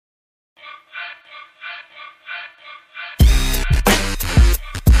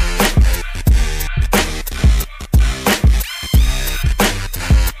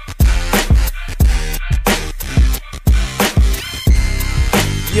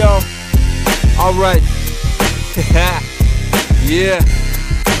yo. Alright. Yeah.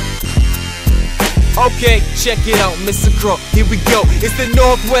 Okay, check it out, Mr. Krow, here we go. It's the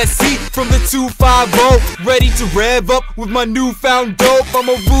Northwest Heat from the 250, ready to rev up with my newfound dope. I'm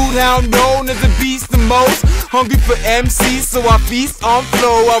a rude hound known as the beast the most, hungry for MCs, so I feast on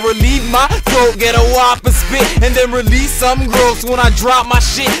flow. I relieve my throat, get a whopper spit, and then release some gross. When I drop my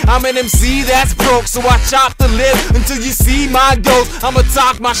shit, I'm an MC that's broke, so I chop the lip until you see my ghost. I'ma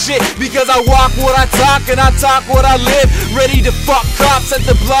talk my shit because I walk what I talk and I talk what I live. Ready to fuck cops at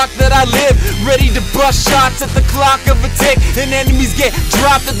the block that I live, ready to bust shots at the clock of a tick, and enemies get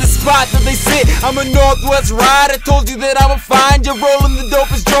dropped at the spot that they sit. I'm a Northwest rider, told you that I'ma find you. Rolling the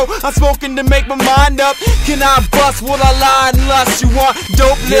dopest dro, I'm smoking to make my mind up. Can I bust? Will I lie unless you want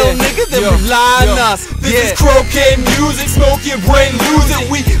dope, little nigga? Then rely on us. This is Krocane music, smoke your brain, lose it.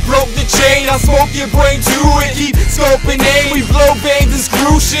 We broke the chain, I'll smoke your brain to it. Keep scoping aim, we blow veins and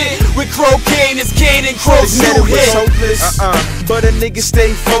screw shit. With Krocane, it's Cainin Krow's new hit. But a nigga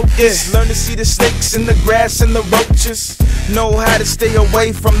stay focused. Learn to see the snakes in the grass and the roaches. Know how to stay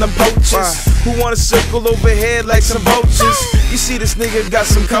away from the poachers who wanna circle overhead like some vultures. You see this nigga got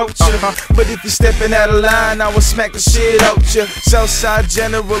some culture, but if you stepping out of line, I will smack the shit out ya. Southside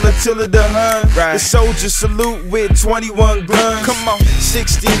General Attila the Hun, the soldier salute with 21 guns. Come on,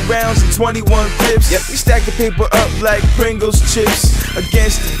 16 rounds and 21 clips. We stack the paper up like Pringles chips.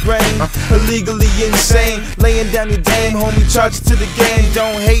 Against the grain, illegally insane. Laying down your dame, homie, charge it to the game.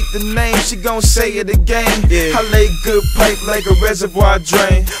 Don't hate the name, she gon' say it again. I lay good pipe like a reservoir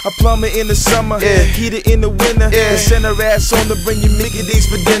drain. I plumb it in the summer, heat it in the winter, and send her ass on to bring you Mickey's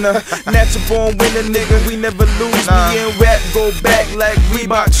for dinner. Natural born winner, nigga, we never lose. Me and rap go back like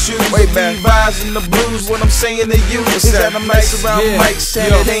Reebok shoes. Levi's in the blues, what I'm saying to you is that I'm nice around mics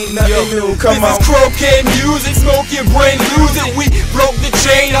and it ain't nothing new. Come on. This is Krocane music, smoke your brain, lose it. We broke the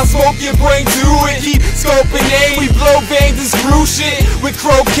chain, I'll smoke your brain to it. Keep scoping aim, we blow veins and screw shit. With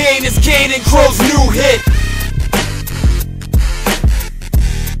Krocane, it's Cainin Krow's new hit.